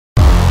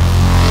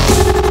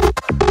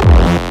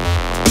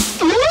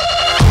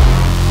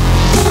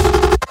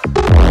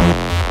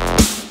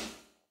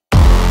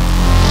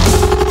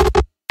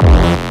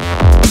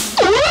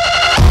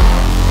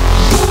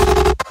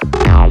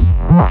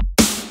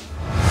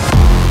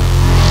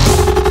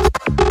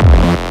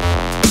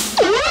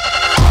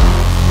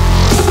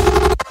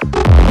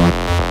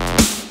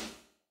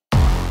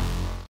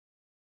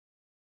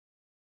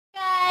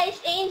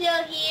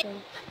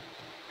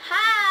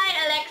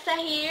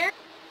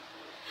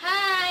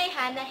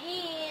Hannah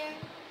here.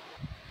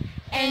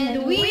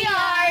 And we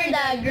are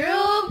the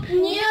group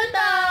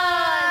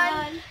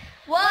Newton!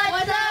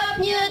 What's up,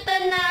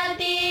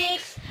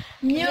 Newtonatics?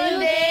 New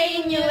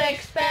day, new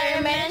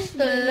experiments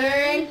to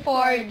learn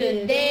for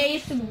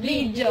today's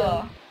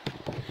video.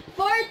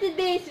 For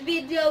today's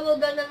video, we're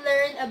gonna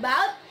learn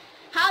about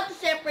how to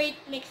separate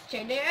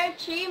mixture. There are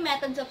 3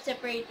 methods of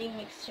separating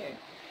mixture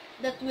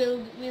that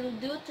we'll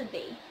do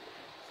today.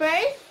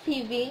 First,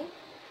 sieving.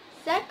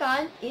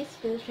 Second is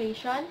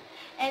filtration.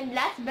 And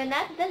last but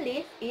not the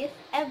least is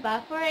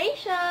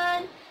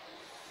evaporation.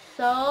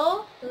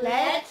 So,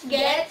 let's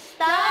get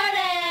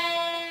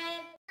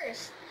started!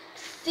 First,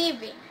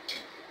 sieving.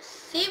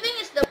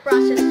 Sieving is the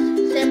process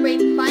to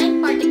separate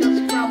fine particles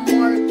from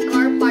more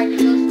coarse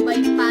particles by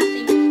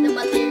passing the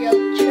material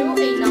through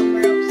a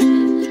number of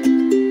sieves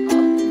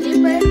of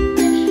different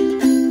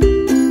meshes.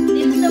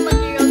 This is the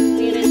material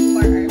needed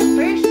for our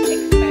first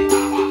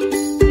experiment.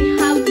 We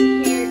have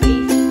here a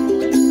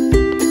spoon,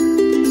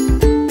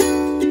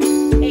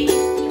 a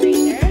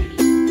strainer.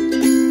 We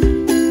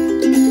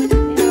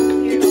have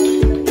here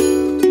also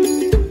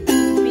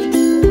a big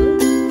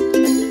bowl, a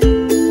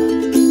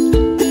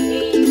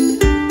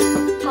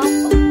cup of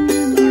flour.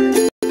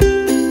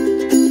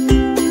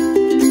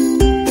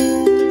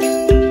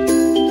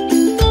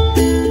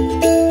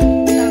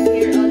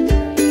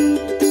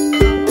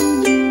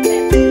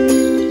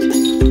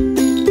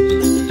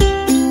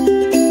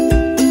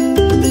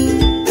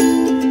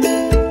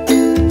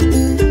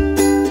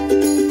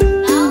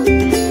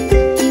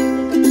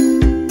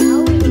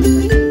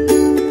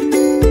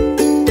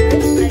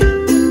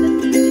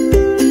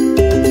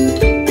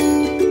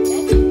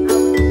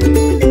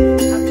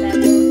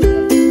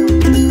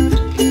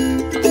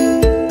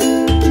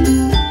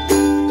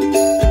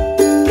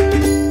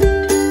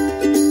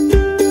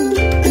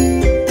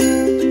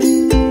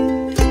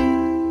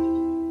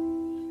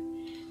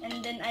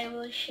 And then I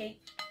will shake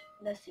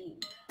the sieve.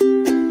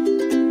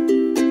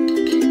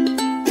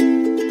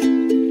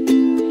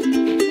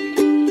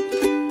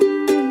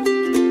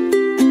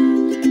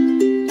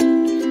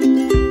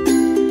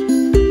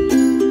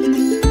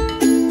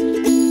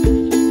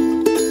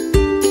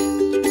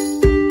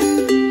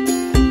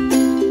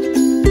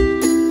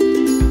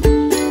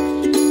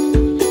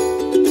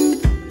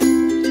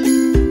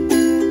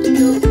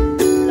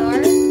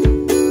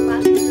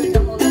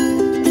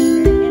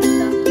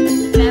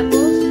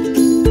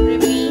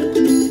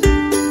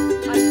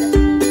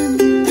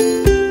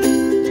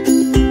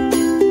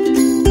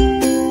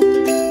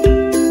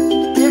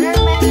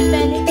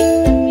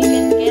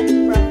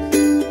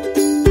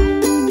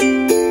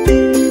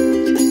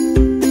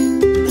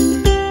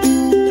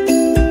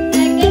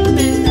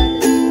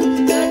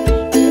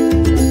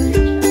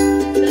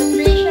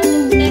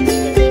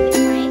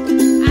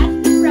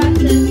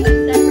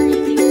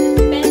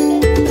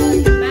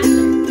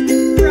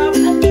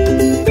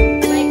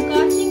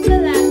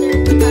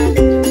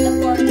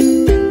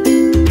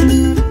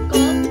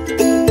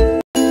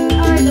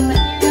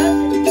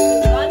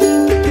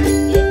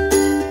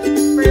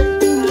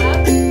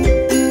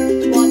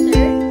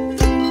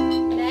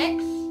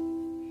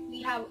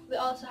 We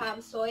also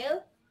have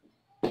soil,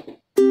 a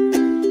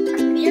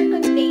clear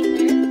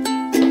container,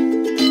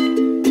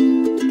 spoon,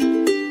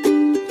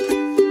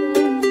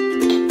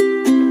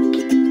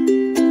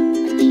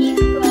 a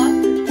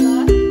cheesecloth or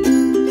cloth,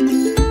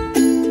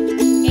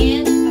 and a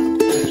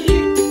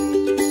t-shirt.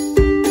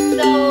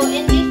 So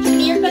in this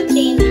clear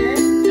container, I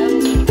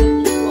will need to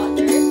put this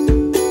water.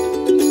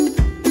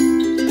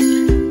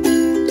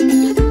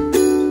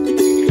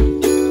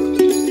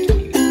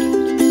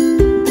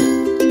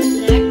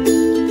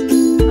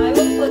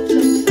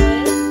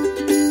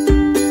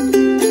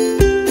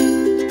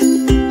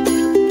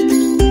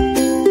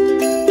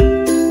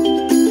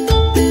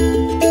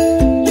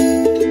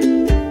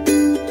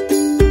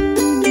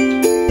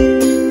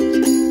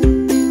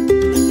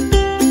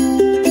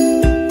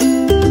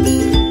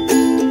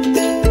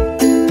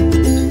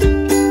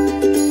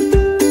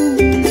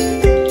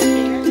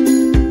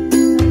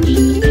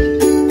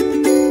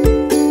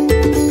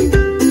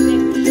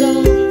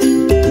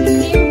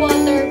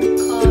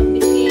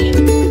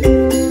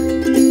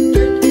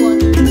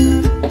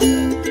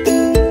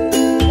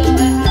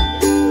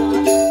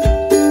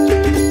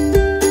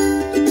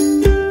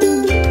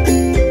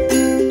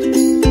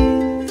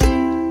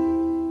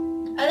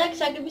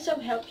 I'll give you some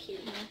help here.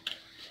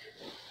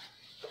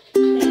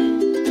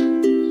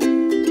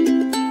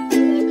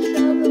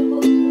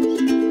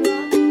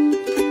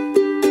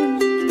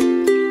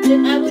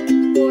 Then I will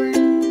pour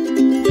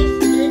this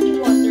dirty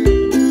water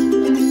in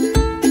this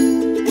cloth.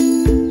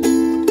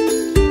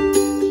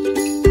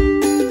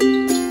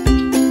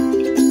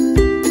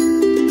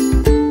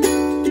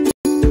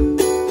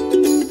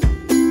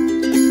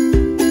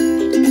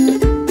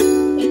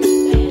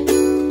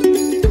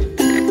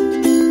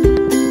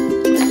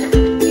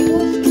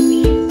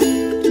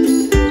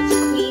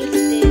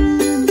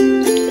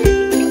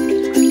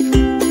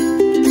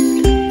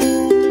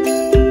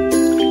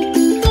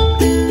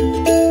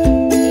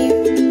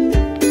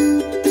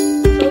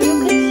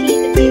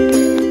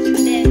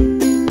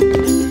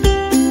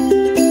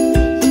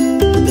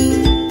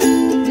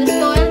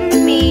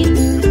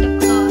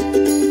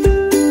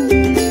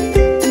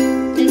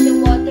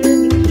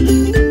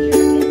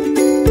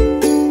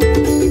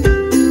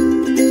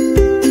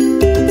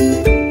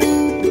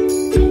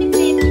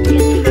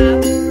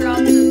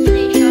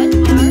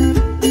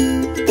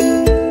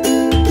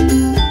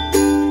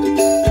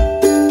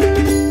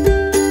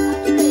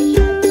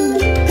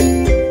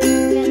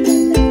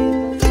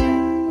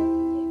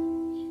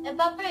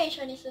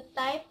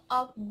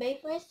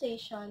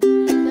 vaporization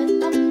that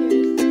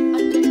occurs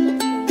on the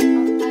surface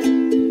of a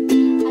liquid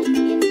as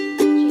it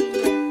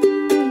changes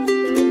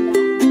into the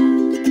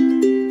gas.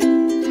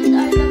 These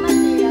are the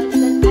materials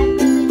that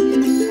I'm gonna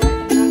use for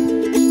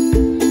evaporation.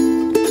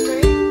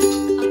 First,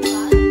 a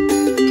pot.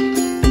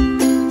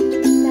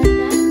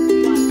 Second,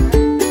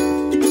 water.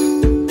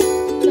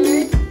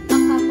 Third, a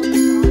cup of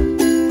salt.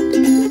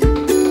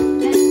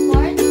 And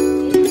fourth is a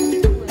spoon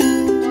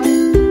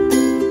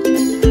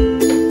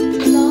or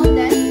so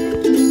let's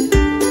proceed to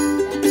the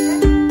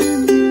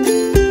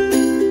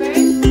step.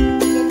 First, get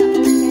the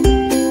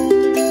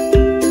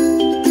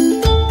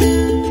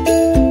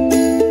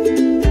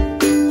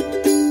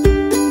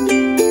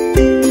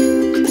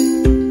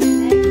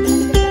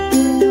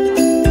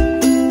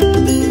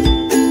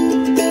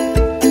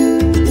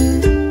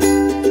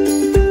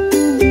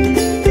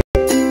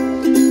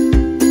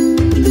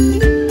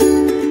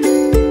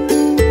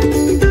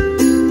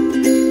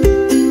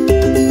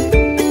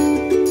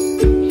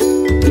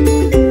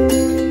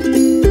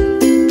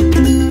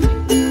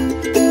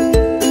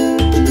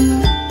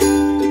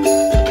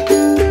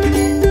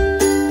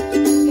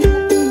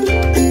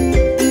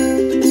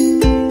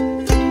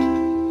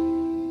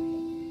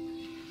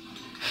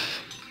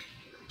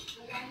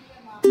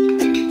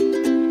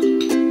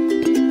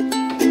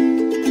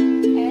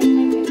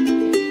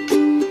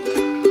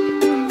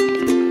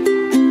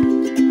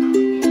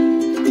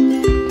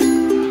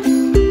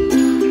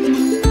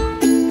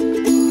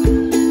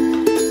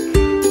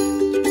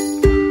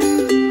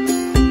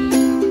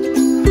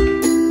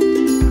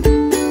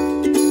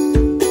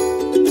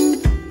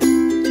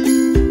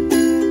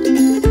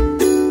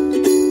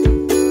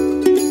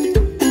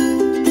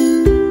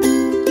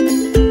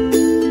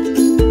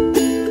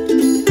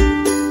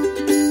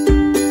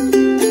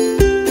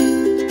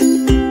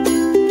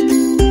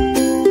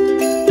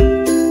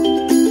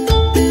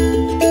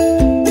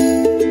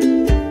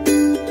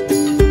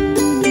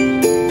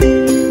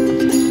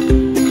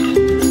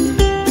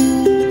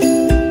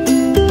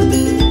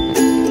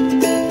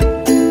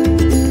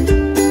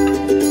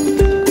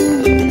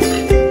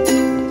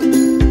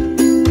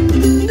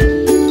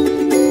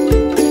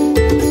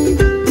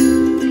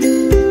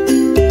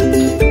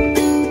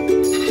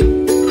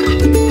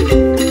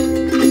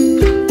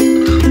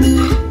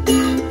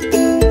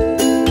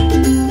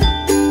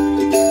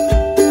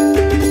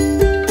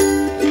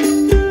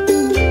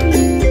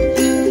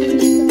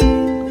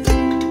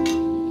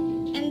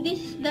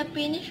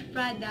open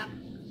product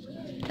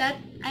that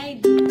I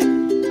do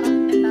of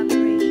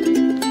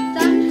evaporation.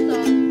 Some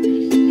salt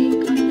is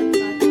stick on the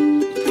pot.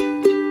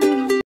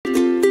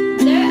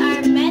 There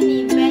are many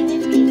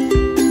benefits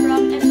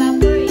from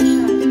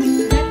evaporation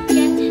that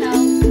can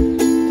help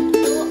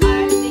to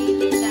our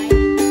daily life.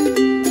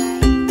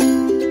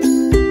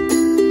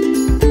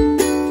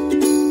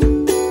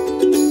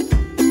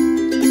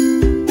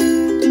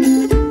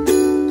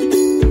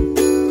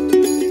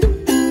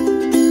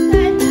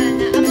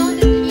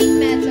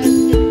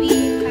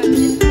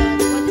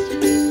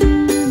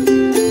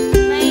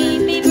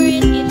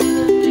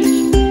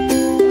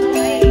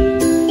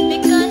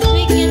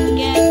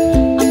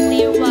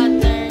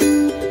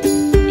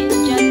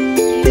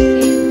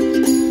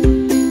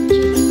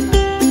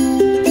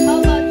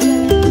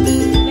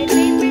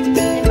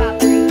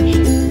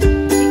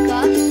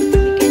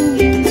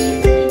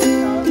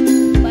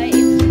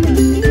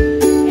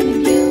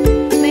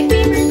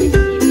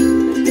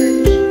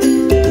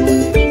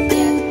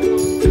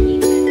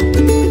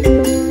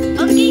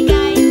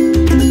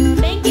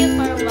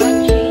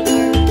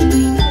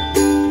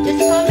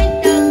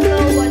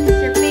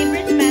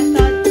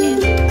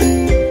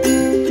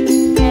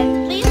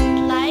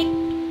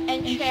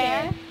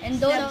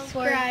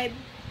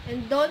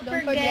 And don't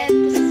forget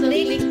to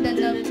click the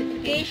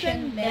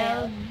notification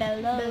bell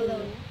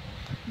below.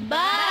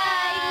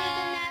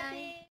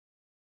 Bye!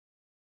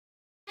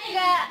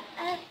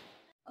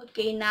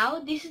 Okay, now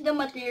this is the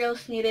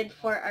materials needed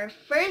for our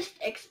first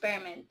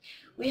experiment.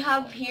 We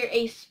have here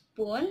a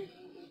spoon,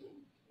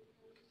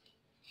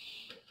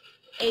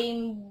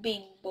 a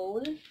big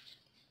bowl,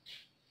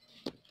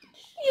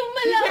 yung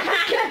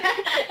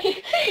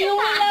malapit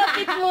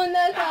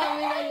muna sa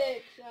amin,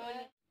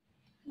 Alexa.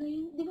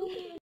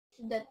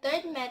 The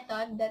third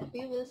method that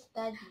we will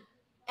study,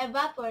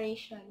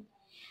 evaporation.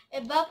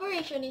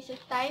 Evaporation is a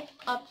type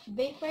of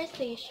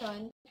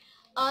vaporization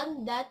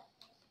on that...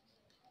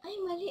 Ay,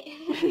 mali.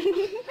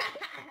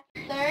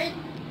 Third,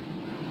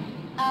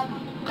 a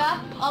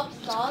cup of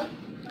salt.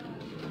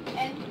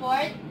 And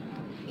fourth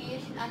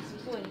is a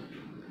spoon.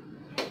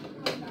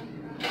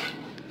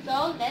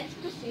 So, let's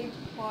proceed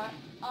for...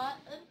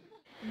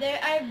 There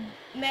are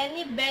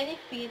many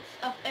benefits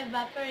of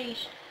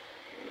evaporation.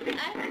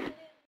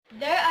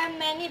 There are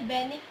many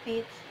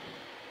benefits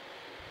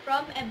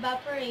from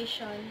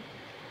evaporation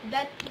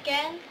that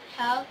can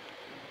help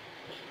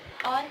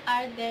on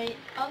our day.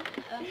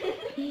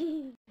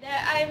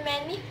 There are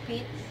many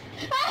fits.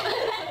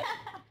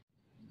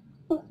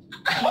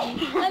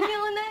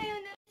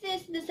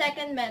 This is the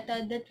second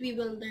method that we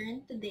will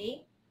learn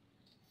today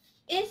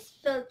is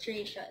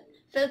filtration.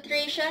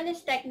 Filtration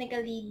is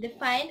technically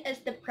defined as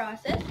the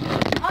process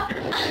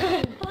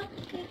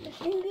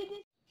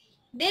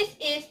This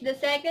is the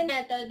second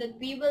method that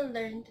we will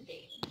learn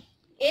today,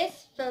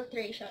 is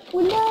filtration.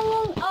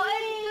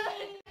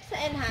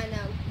 And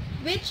Hannah,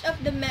 which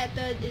of the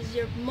method is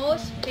your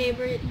most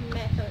favorite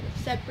method of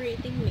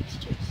separating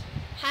mixtures?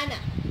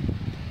 Hannah.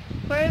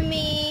 For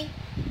me,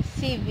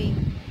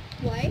 sieving.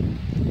 Why?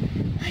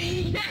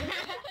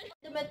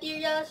 The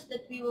materials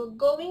that we will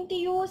going to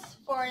use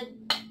for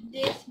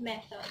this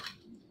method.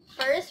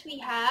 First, we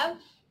have